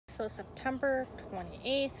So September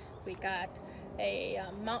 28th, we got a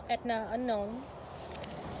Mount Etna unknown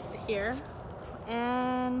here.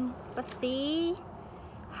 And let's see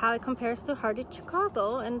how it compares to Hardy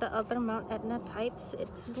Chicago and the other Mount Etna types.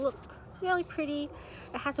 It's really pretty.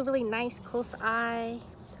 It has a really nice close eye.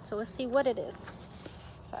 So let's see what it is.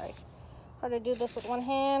 Sorry, hard to do this with one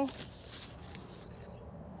hand.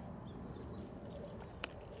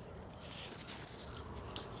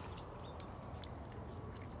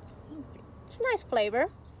 It's a nice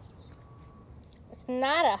flavor. It's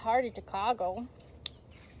not a Hardy Chicago.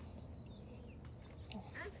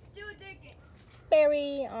 I'm still digging.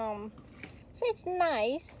 Very so it's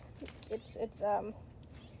nice. It's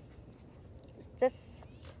just,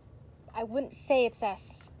 I wouldn't say it's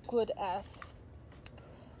as good as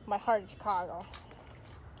my Hardy Chicago,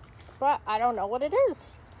 but I don't know what it is.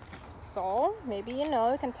 So maybe you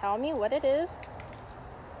can tell me what it is.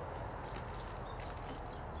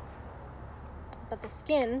 But the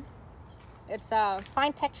skin, it's a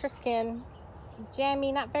fine texture skin,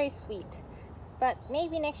 jammy, not very sweet. But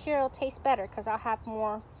maybe next year it'll taste better because I'll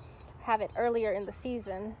have it earlier in the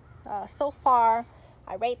season. So far,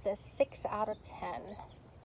 I rate this 6 out of 10.